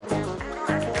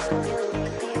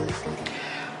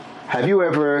Have you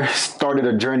ever started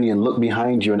a journey and looked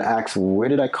behind you and asked, where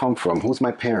did I come from? Who's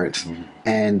my parents?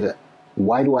 And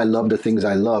why do I love the things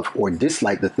I love or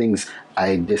dislike the things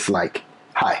I dislike?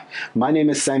 Hi, my name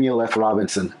is Samuel F.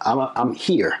 Robinson. I'm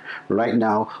here right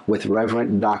now with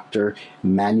Reverend Dr.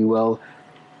 Manuel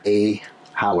A.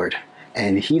 Howard.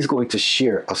 And he's going to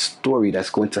share a story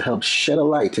that's going to help shed a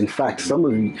light. In fact, some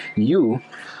of you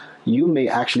may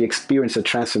actually experience a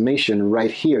transformation right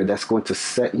here that's going to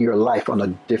set your life on a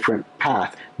different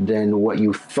path than what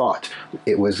you thought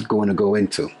it was going to go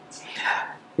into.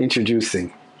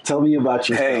 Introducing. Tell me about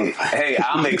yourself. Hey,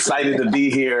 I'm excited to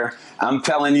be here. I'm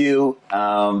telling you,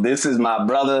 this is my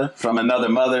brother from another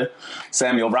mother,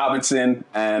 Samuel Robinson.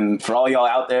 And for all y'all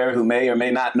out there who may or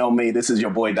may not know me, this is your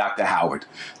boy, Dr. Howard.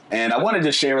 And I wanted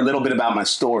to share a little bit about my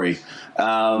story.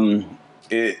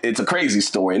 It's a crazy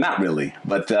story, not really,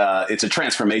 but it's a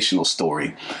transformational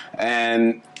story.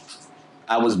 And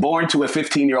I was born to a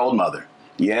 15-year-old mother.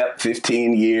 Yep,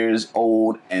 15 years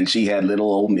old, and she had little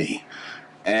old me.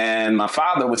 And my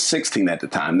father was 16 at the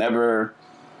time, never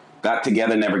got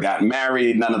together, never got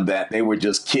married, none of that. They were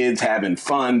just kids having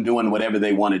fun, doing whatever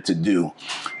they wanted to do.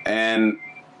 And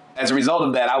as a result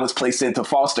of that, I was placed into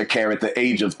foster care at the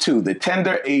age of 2, the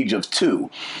tender age of 2.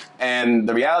 And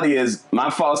the reality is my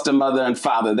foster mother and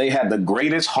father, they had the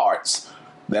greatest hearts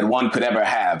that one could ever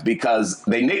have because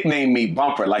they nicknamed me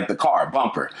Bumper, like the car,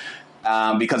 Bumper,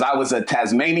 because I was a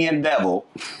Tasmanian devil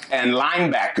and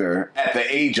linebacker at the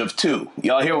age of 2.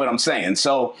 Y'all hear what I'm saying?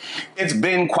 So it's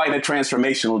been quite a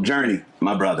transformational journey,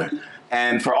 my brother.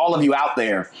 And for all of you out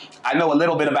there, I know a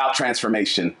little bit about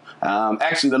transformation.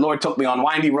 Actually, the Lord took me on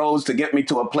windy roads to get me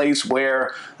to a place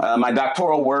where my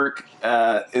doctoral work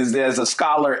is as a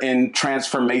scholar in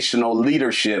transformational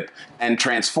leadership and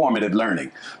transformative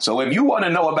learning. So if you want to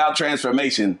know about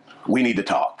transformation, we need to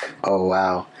talk. Oh,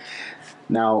 wow.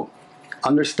 Now,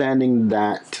 understanding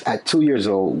that at 2 years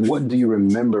old, what do you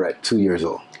remember at 2 years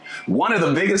old? One of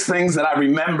the biggest things that I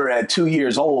remember at 2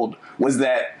 years old was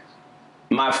that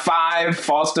my 5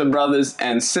 foster brothers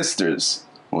and sisters,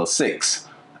 well, 6,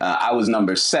 I was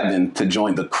number 7 to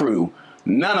join the crew.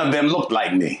 None of them looked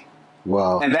like me.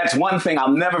 Wow. And that's one thing I'll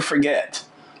never forget.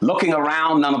 Looking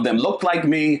around, none of them looked like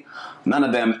me. None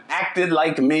of them acted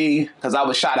like me because I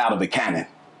was shot out of a cannon.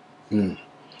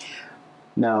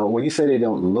 Now, when you say they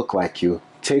don't look like you,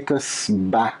 take us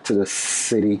back to the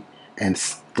city and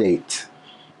state.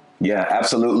 Yeah,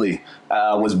 absolutely.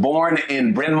 Was born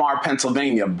in Bryn Mawr,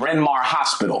 Pennsylvania, Bryn Mawr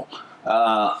Hospital.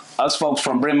 Us folks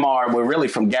from Bryn Mawr, we're really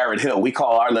from Garrett Hill. We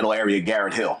call our little area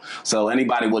Garrett Hill. So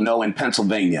anybody will know in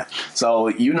Pennsylvania. So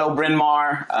you know Bryn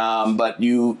Mawr, but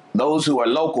those who are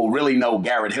local really know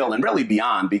Garrett Hill and really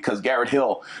beyond because Garrett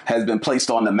Hill has been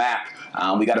placed on the map.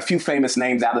 We got a few famous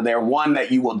names out of there. One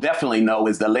that you will definitely know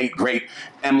is the late, great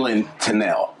Emlyn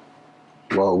Tennell.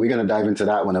 Well, we're going to dive into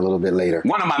that one a little bit later.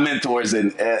 One of my mentors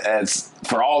as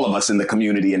for all of us in the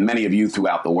community and many of you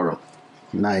throughout the world.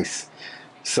 Nice.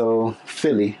 So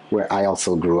Philly, where I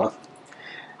also grew up,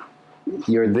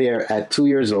 you're there at 2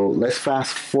 years old. Let's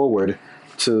fast forward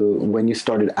to when you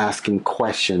started asking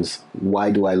questions.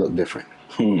 Why do I look different?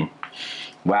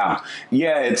 Wow.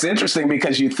 Yeah, it's interesting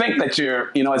because you think that you're,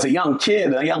 as a young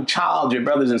kid, a young child, your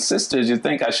brothers and sisters, you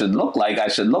think I should look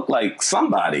like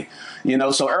somebody,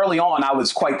 So early on, I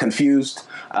was quite confused.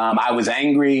 I was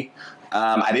angry.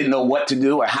 I didn't know what to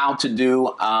do or how to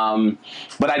do.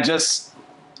 But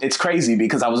it's crazy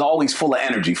because I was always full of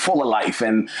energy, full of life.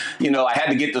 And, I had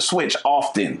to get the switch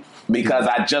often because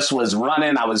I just was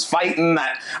running. I was fighting.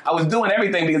 I was doing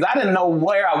everything because I didn't know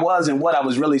where I was and what I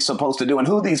was really supposed to do and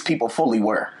who these people fully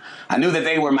were. I knew that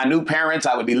they were my new parents.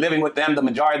 I would be living with them the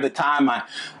majority of the time.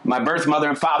 My birth mother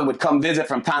and father would come visit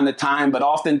from time to time, but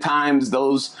oftentimes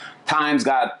those times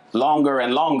got longer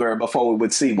and longer before we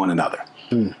would see one another.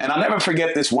 And I'll never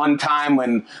forget this one time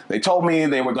when they told me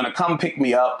they were going to come pick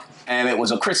me up, and it was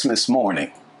a Christmas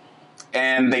morning,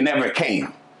 and they never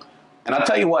came. And I'll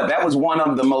tell you what, that was one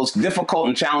of the most difficult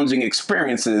and challenging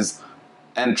experiences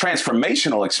and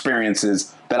transformational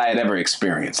experiences that I had ever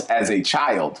experienced as a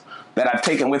child that I've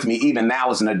taken with me even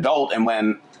now as an adult. And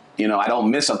when, I don't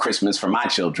miss a Christmas for my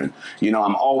children,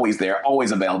 I'm always there,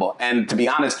 always available. And to be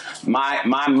honest,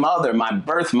 my mother, my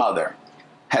birth mother,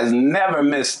 has never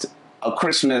missed a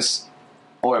Christmas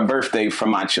or a birthday for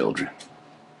my children.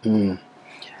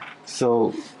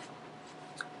 So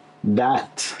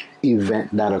that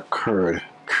event that occurred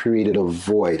created a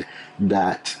void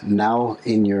that now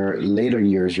in your later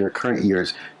years, your current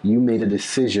years, you made a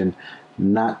decision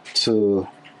not to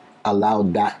allow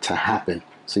that to happen.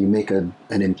 So you make an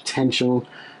intentional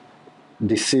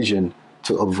decision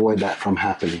to avoid that from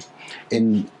happening.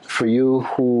 And for you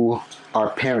who are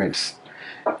parents,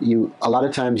 a lot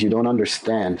of times you don't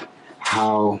understand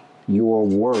how your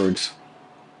words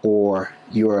or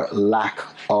your lack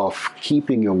of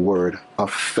keeping your word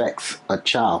affects a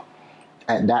child.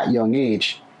 At that young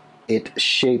age, it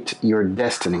shaped your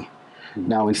destiny.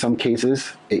 Now, in some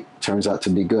cases, it turns out to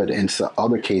be good. In some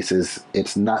other cases,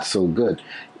 it's not so good.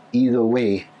 Either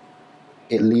way,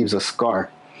 it leaves a scar.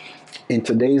 In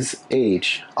today's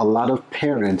age, a lot of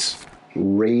parents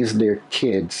raise their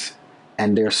kids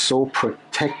and they're so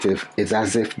protective. It's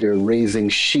as if they're raising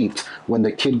sheep. When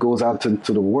the kid goes out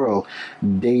into the world,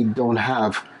 they don't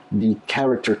have the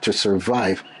character to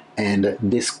survive. And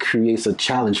this creates a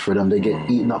challenge for them. They get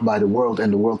eaten up by the world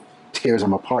and the world tears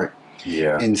them apart.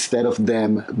 Yeah. Instead of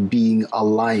them being a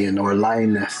lion or a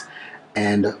lioness,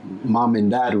 and mom and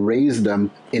dad raised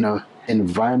them in an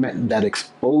environment that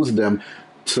exposed them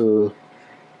to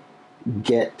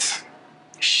get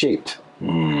shaped,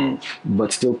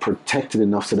 but still protected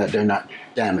enough so that they're not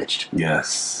damaged.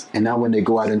 Yes. And now when they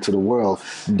go out into the world,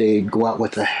 they go out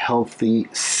with a healthy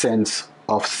sense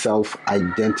of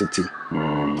self-identity.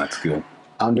 That's good.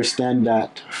 Understand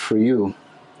that for you.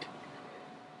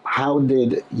 How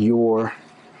did your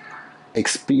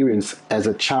experience as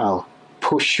a child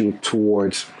push you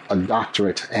towards a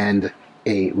doctorate and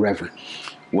a reverend?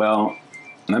 Well,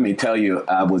 let me tell you,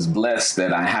 I was blessed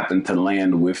that I happened to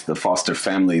land with the foster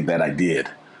family that I did.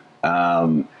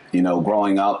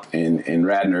 Growing up in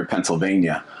Radnor,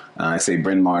 Pennsylvania, I say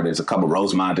Bryn Mawr, there's a couple,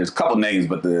 Rosemont, there's a couple names,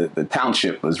 but the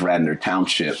township was Radnor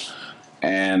Township.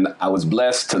 And I was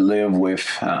blessed to live with,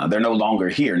 they're no longer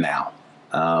here now.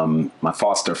 My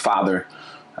foster father,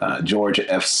 George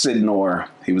F. Sidnor,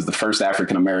 he was the first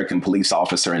African-American police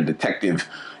officer and detective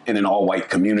in an all-white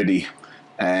community,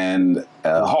 and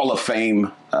Hall of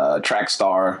Fame track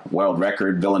star, world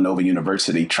record, Villanova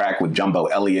University track with Jumbo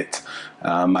Elliott.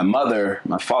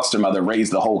 My foster mother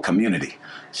raised the whole community.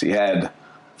 She had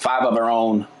 5 of her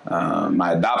own,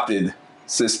 my adopted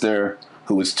sister,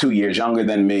 who was 2 years younger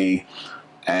than me,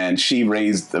 and she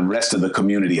raised the rest of the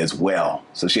community as well.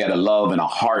 So she had a love and a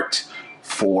heart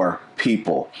for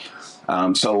people.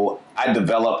 So I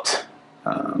developed,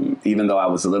 even though I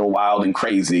was a little wild and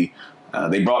crazy,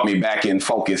 they brought me back in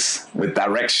focus with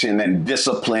direction and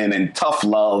discipline and tough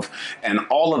love and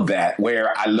all of that,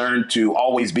 where I learned to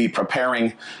always be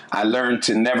preparing. I learned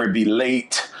to never be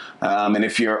late. And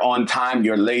if you're on time,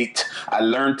 you're late. I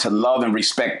learned to love and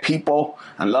respect people.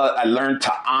 I learned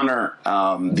to honor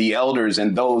the elders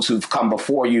and those who've come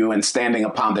before you and standing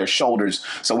upon their shoulders.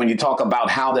 So when you talk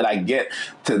about how did I get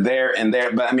to there and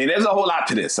there, but I mean, there's a whole lot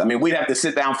to this. I mean, we'd have to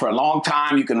sit down for a long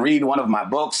time. You can read one of my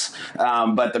books.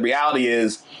 But the reality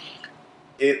is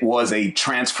it was a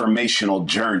transformational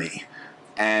journey.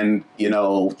 And,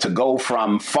 to go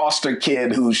from foster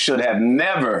kid who should have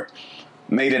never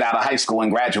made it out of high school and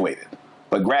graduated,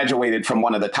 but graduated from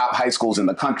one of the top high schools in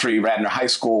the country. Radnor High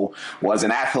School, was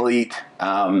an athlete.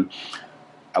 I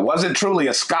wasn't truly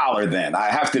a scholar then. I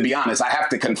have to be honest. I have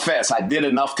to confess, I did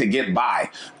enough to get by.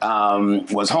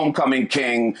 Was homecoming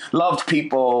king, loved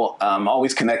people,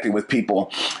 always connected with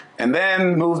people, and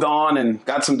then moved on and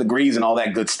got some degrees and all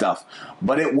that good stuff.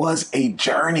 But it was a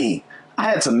journey. I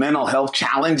had some mental health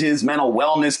challenges, mental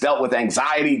wellness, dealt with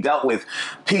anxiety, dealt with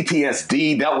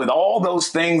PTSD, dealt with all those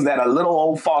things that a little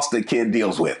old foster kid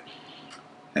deals with.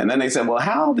 And then they said, well,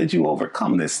 how did you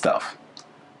overcome this stuff?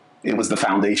 It was the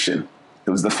foundation. It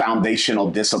was the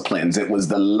foundational disciplines. It was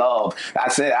the love.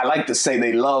 I like to say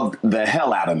they loved the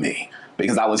hell out of me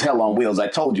because I was hell on wheels. I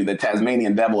told you, the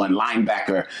Tasmanian devil and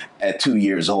linebacker at 2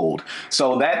 years old.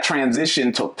 So that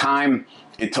transition took time.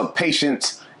 It took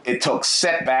patience. It took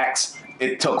setbacks.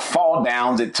 It took fall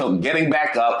downs. It took getting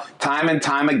back up time and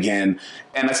time again.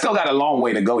 And I still got a long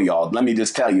way to go, y'all. Let me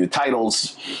just tell you,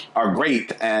 titles are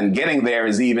great. And getting there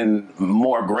is even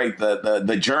more great,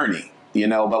 the journey,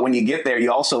 But when you get there,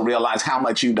 you also realize how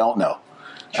much you don't know.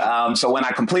 So when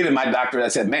I completed my doctorate, I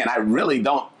said, man, I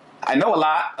know a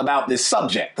lot about this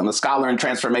subject. I'm a scholar in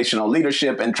transformational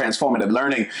leadership and transformative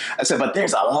learning. I said, but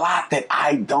there's a lot that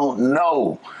I don't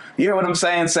know. You hear what I'm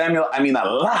saying, Samuel? I mean, a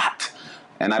lot.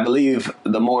 And I believe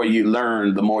the more you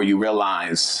learn, the more you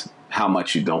realize how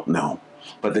much you don't know.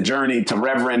 But the journey to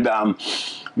Reverend,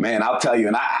 man, I'll tell you,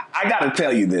 and I got to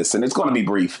tell you this, and it's going to be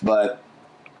brief, but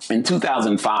in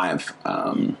 2005,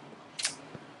 for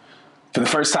the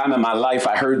first time in my life,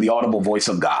 I heard the audible voice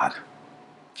of God.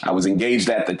 I was engaged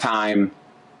at the time.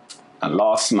 I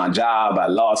lost my job. I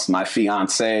lost my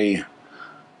fiance,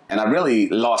 and I really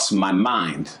lost my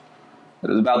mind. It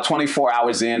was about 24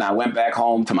 hours in. I went back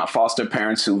home to my foster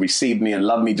parents who received me and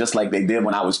loved me just like they did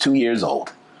when I was 2 years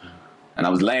old. And I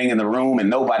was laying in the room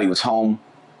and nobody was home.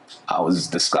 I was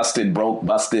disgusted, broke,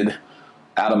 busted,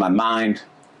 out of my mind.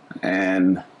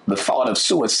 And the thought of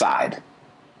suicide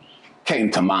came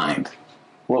to mind.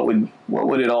 What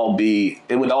would it all be?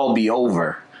 It would all be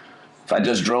over if I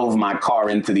just drove my car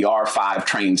into the R5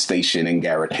 train station in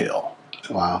Garrett Hill.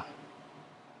 Wow.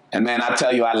 And man, I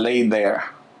tell you, I laid there.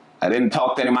 I didn't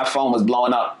talk to anyone. My phone was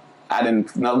blowing up. I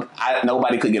didn't know.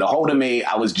 Nobody could get a hold of me.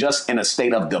 I was just in a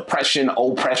state of depression,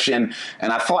 oppression,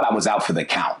 and I thought I was out for the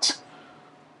count.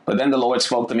 But then the Lord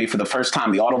spoke to me for the first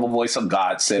time. The audible voice of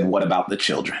God said, "What about the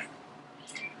children?"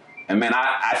 And man,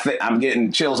 I'm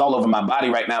getting chills all over my body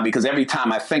right now, because every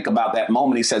time I think about that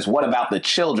moment, he says, "What about the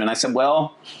children?" I said,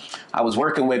 well, I was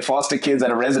working with foster kids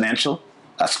at a residential.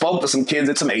 I spoke to some kids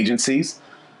at some agencies,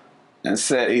 and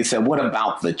he said, "What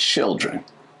about the children?"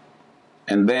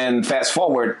 And then fast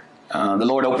forward, the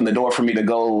Lord opened the door for me to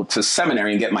go to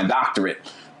seminary and get my doctorate.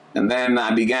 And then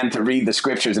I began to read the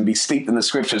scriptures and be steeped in the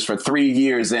scriptures for 3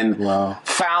 years, and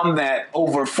found that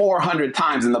over 400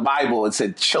 times in the Bible it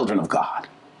said children of God.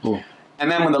 Ooh. And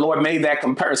then when the Lord made that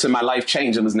comparison, my life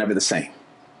changed and was never the same.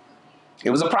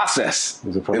 It was a process.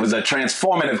 It was a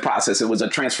transformative process. It was a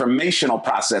transformational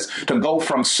process to go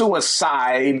from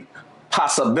suicide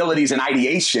possibilities and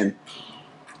ideation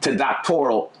to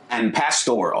doctoral and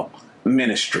pastoral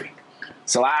ministry.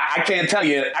 So I can't tell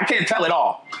you, I can't tell it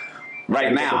all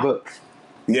right now.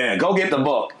 Yeah, go get the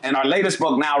book. And our latest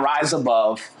book now, Rise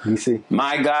Above. You see.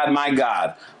 My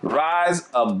God, Rise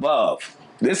Above.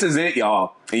 This is it,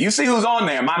 y'all. And you see who's on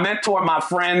there. My mentor, my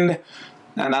friend,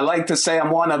 and I like to say I'm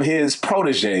one of his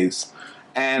proteges.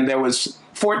 And there was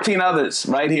 14 others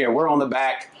right here. We're on the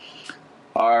back.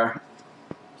 Our,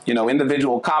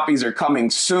 individual copies are coming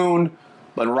soon.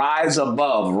 But rise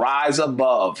above, rise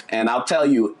above. And I'll tell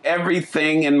you,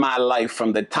 everything in my life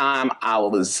from the time I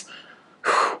was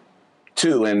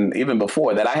 2 and even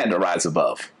before that, I had to rise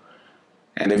above.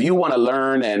 And if you want to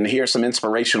learn and hear some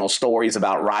inspirational stories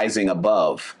about rising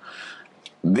above,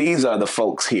 these are the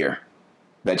folks here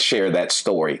that share that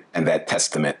story and that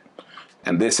testament.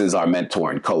 And this is our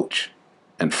mentor and coach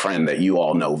and friend that you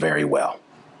all know very well.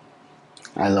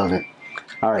 I love it.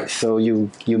 All right, so you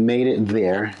made it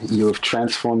there. You've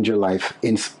transformed your life,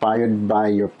 inspired by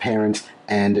your parents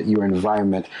and your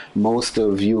environment. Most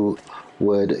of you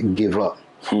would give up.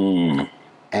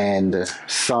 And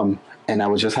some, and I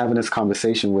was just having this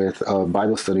conversation with a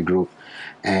Bible study group,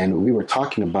 and we were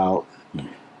talking about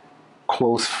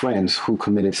close friends who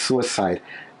committed suicide.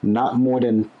 Not more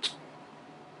than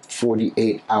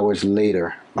 48 hours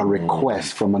later, a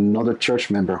request from another church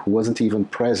member who wasn't even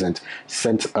present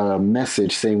sent a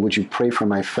message saying, "Would you pray for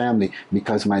my family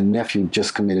because my nephew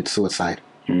just committed suicide?"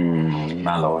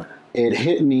 My Lord. It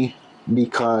hit me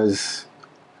because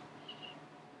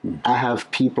I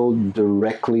have people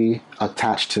directly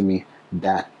attached to me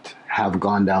that have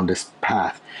gone down this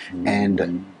path.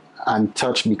 And I'm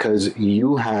touched because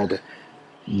you had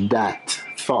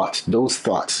those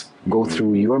thoughts go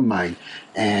through your mind,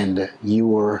 and you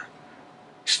were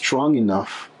strong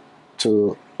enough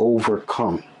to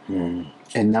overcome,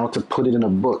 and now to put it in a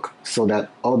book so that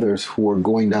others who are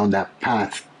going down that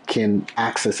path can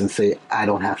access and say, "I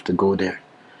don't have to go there."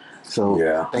 So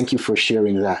Thank you for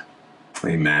sharing that.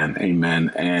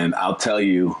 Amen. And I'll tell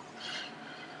you,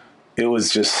 it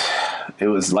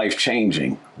was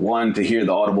life-changing. One, to hear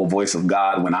the audible voice of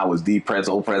God when I was depressed,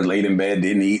 oppressed, laid in bed,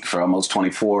 didn't eat for almost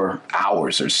 24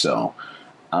 hours or so.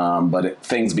 But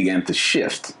things began to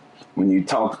shift.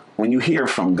 When you hear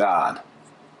from God,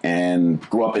 and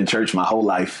grew up in church my whole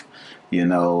life,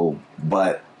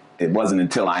 but it wasn't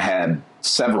until I had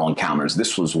several encounters.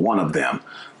 This was one of them,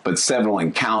 but several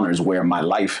encounters where my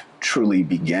life truly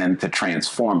began to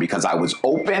transform because I was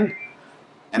open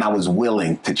and I was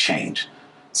willing to change.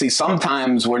 See,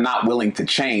 sometimes we're not willing to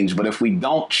change, but if we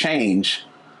don't change,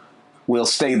 we'll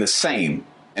stay the same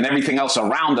and everything else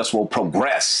around us will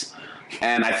progress.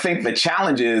 And I think the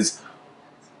challenge is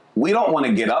we don't want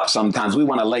to get up sometimes. We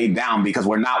want to lay down because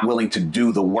we're not willing to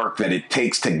do the work that it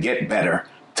takes to get better,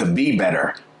 to be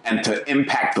better, and to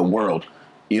impact the world.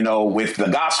 With the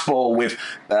gospel, with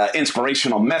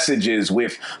inspirational messages,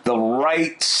 with the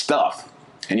right stuff.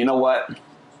 And you know what?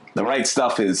 The right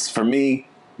stuff is, for me,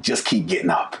 just keep getting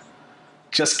up.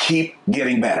 Just keep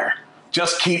getting better.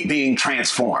 Just keep being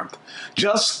transformed.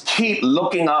 Just keep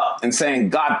looking up and saying,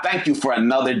 "God, thank you for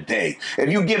another day. If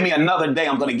you give me another day,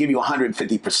 I'm going to give you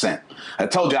 150%. I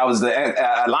told you I was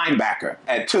a linebacker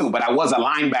at 2, but I was a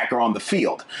linebacker on the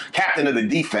field, captain of the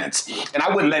defense, and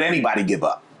I wouldn't let anybody give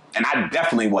up. And I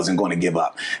definitely wasn't going to give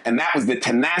up. And that was the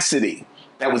tenacity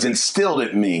that was instilled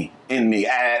in me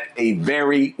at a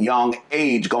very young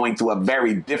age, going through a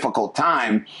very difficult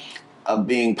time of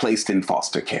being placed in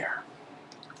foster care.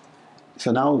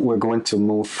 So now we're going to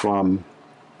move from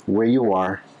where you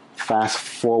are, fast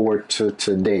forward to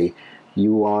today.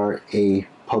 You are a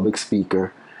public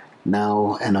speaker,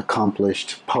 now an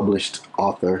accomplished, published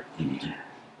author. Mm-hmm.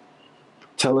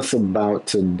 Tell us about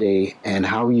today and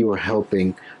how you are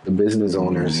helping the business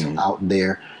owners out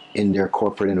there in their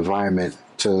corporate environment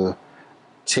to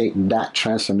take that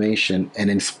transformation and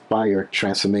inspire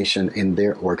transformation in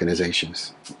their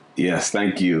organizations. Yes,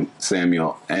 thank you,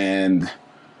 Samuel. And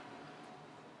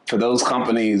for those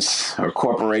companies or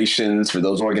corporations, for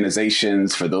those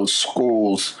organizations, for those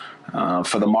schools,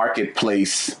 for the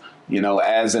marketplace, you know,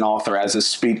 as an author, as a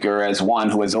speaker, as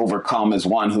one who has overcome, as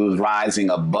one who is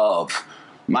rising above,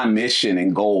 my mission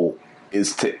and goal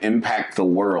is to impact the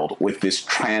world with this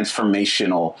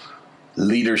transformational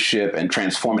leadership and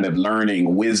transformative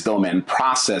learning, wisdom, and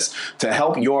process to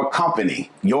help your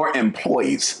company, your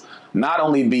employees, not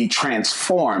only be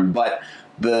transformed, but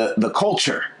the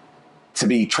culture to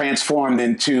be transformed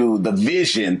into the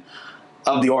vision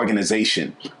of the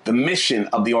organization, the mission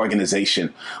of the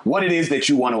organization, what it is that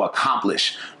you want to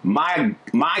accomplish. My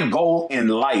goal in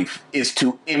life is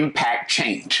to impact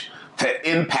change, to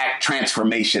impact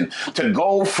transformation, to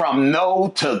go from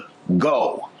no to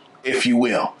go, if you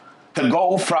will, to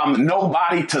go from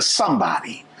nobody to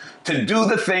somebody, to do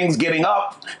the things, getting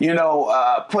up,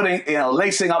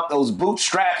 lacing up those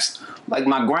bootstraps. Like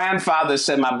my grandfather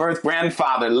said, my birth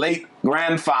grandfather, late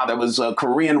grandfather, was a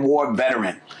Korean War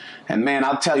veteran. And man,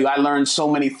 I'll tell you, I learned so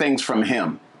many things from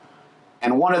him.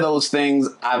 And one of those things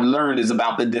I've learned is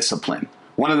about the discipline.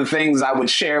 One of the things I would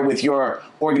share with your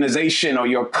organization or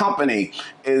your company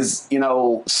is,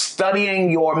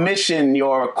 studying your mission,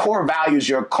 your core values,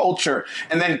 your culture,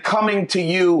 and then coming to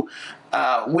you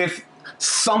with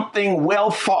something well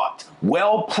thought,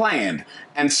 well planned,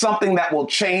 and something that will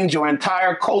change your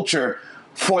entire culture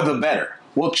for the better,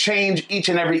 will change each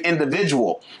and every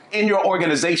individual in your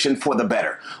organization for the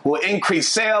better, will increase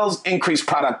sales, increase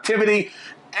productivity,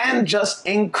 and just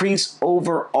increase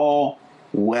overall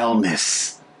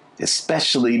wellness,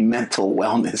 especially mental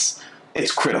wellness.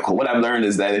 It's critical. What I've learned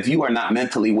is that if you are not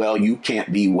mentally well, you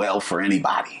can't be well for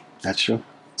anybody. That's true.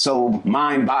 So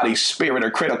mind, body, spirit are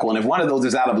critical. And if one of those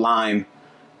is out of line,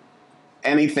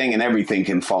 anything and everything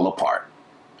can fall apart,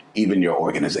 even your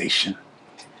organization.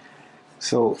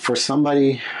 So for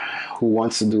somebody who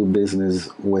wants to do business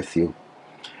with you,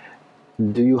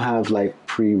 do you have like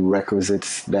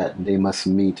prerequisites that they must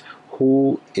meet?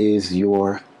 Who is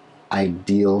your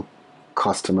ideal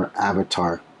customer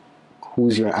avatar?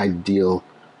 Who's your ideal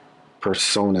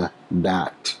persona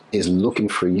that is looking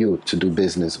for you to do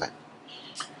business with?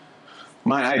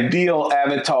 My ideal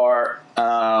avatar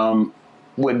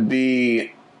would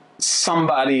be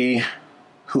somebody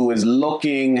who is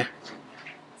looking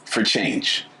for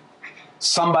change.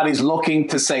 Somebody's looking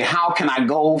to say, how can I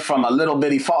go from a little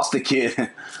bitty foster kid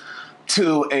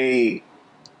to a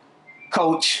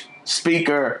coach,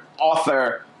 speaker,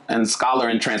 author, and scholar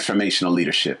in transformational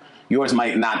leadership? Yours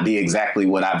might not be exactly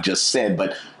what I've just said,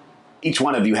 but each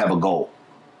one of you have a goal.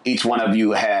 Each one of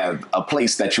you have a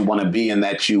place that you want to be and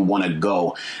that you want to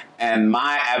go. And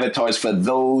my avatar is for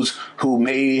those who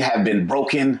may have been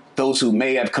broken, those who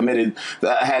may have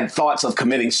had thoughts of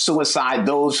committing suicide,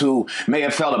 those who may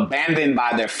have felt abandoned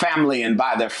by their family and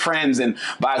by their friends and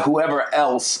by whoever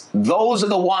else. Those are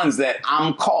the ones that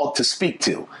I'm called to speak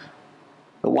to.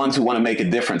 The ones who want to make a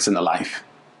difference in the life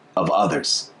of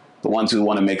others. The ones who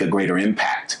want to make a greater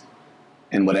impact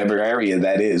in whatever area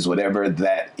that is, whatever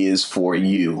that is for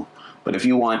you. But if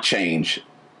you want change,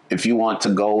 if you want to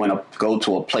go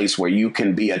to a place where you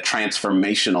can be a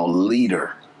transformational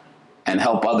leader and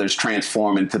help others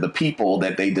transform into the people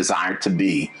that they desire to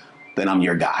be, then I'm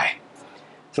your guy.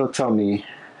 So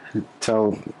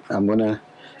I'm going to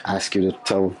ask you to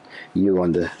tell you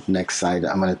on the next side,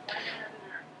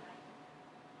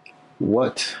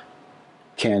 what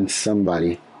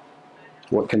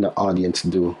can the audience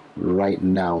do right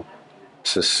now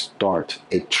to start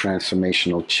a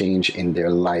transformational change in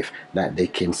their life that they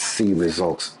can see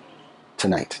results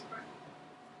tonight?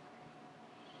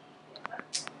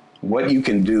 What you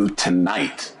can do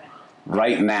tonight,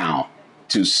 right now,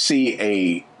 to see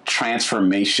a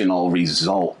transformational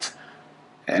result.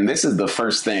 And this is the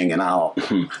first thing, and I'll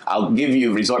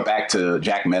resort back to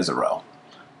Jack Mesereau,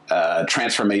 a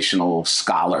transformational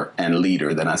scholar and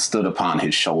leader that I stood upon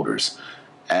his shoulders.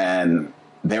 And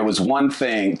there was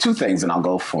two things, and I'll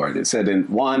go for it. It said in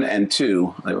 1 and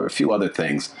 2, there were a few other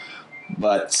things,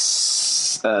 but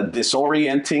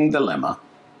disorienting dilemma.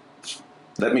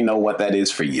 Let me know what that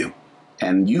is for you.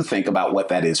 And you think about what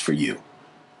that is for you.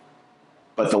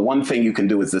 But the one thing you can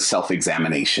do is the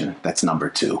self-examination. That's number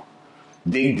 2.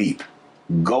 Dig deep.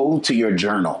 Go to your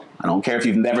journal. I don't care if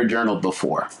you've never journaled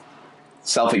before.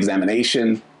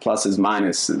 Self-examination, pluses,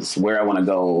 minuses, where I want to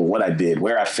go, what I did,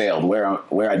 where I failed,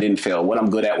 where I didn't fail, what I'm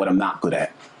good at, what I'm not good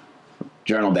at.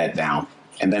 Journal that down.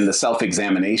 And then the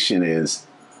self-examination is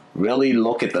really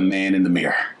look at the man in the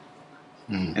mirror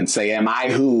and say, am I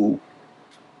who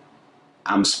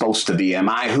I'm supposed to be? Am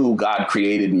I who God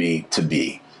created me to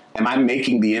be? Am I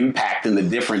making the impact and the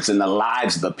difference in the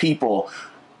lives of the people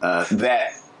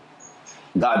that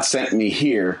God sent me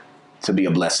here to be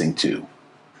a blessing to?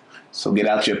 So get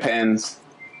out your pens,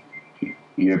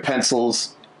 your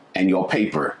pencils, and your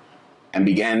paper, and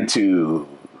begin to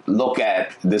look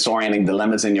at disorienting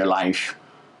dilemmas in your life,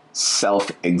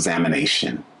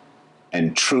 self-examination,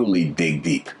 and truly dig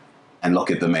deep and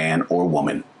look at the man or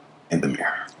woman in the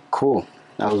mirror. Cool.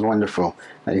 That was wonderful.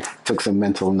 I took some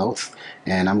mental notes,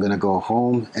 and I'm going to go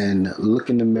home and look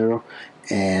in the mirror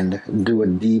and do a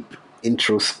deep,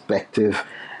 introspective,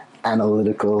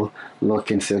 analytical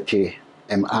look and say, okay,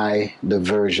 am I the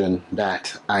version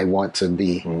that I want to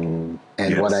be? And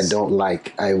Yes. what I don't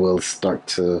like, I will start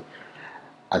to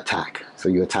attack. So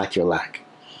you attack your lack.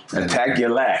 Attack your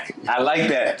lack. I like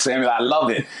that, Samuel. I love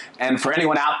it. And for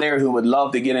anyone out there who would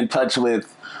love to get in touch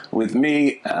with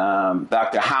me,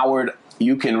 Dr. Howard,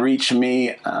 you can reach me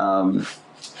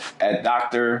at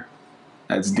Dr.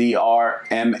 That's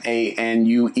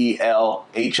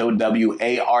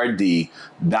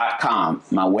DrManuelHoward.com,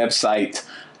 my website.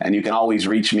 And you can always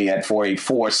reach me at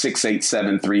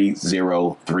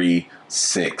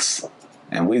 484-687-3036.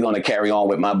 And we're going to carry on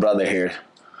with my brother here,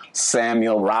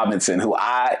 Samuel Robinson, who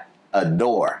I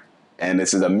adore. And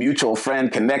this is a mutual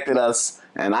friend connected us.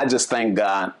 And I just thank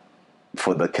God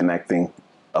for the connecting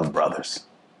of brothers.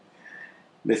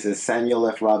 This is Samuel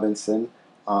F. Robinson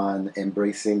on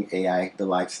Embracing AI, the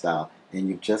Lifestyle. And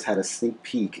you've just had a sneak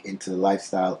peek into the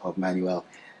lifestyle of Manuel.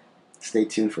 Stay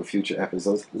tuned for future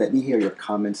episodes. Let me hear your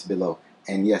comments below.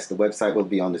 And yes, the website will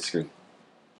be on the screen.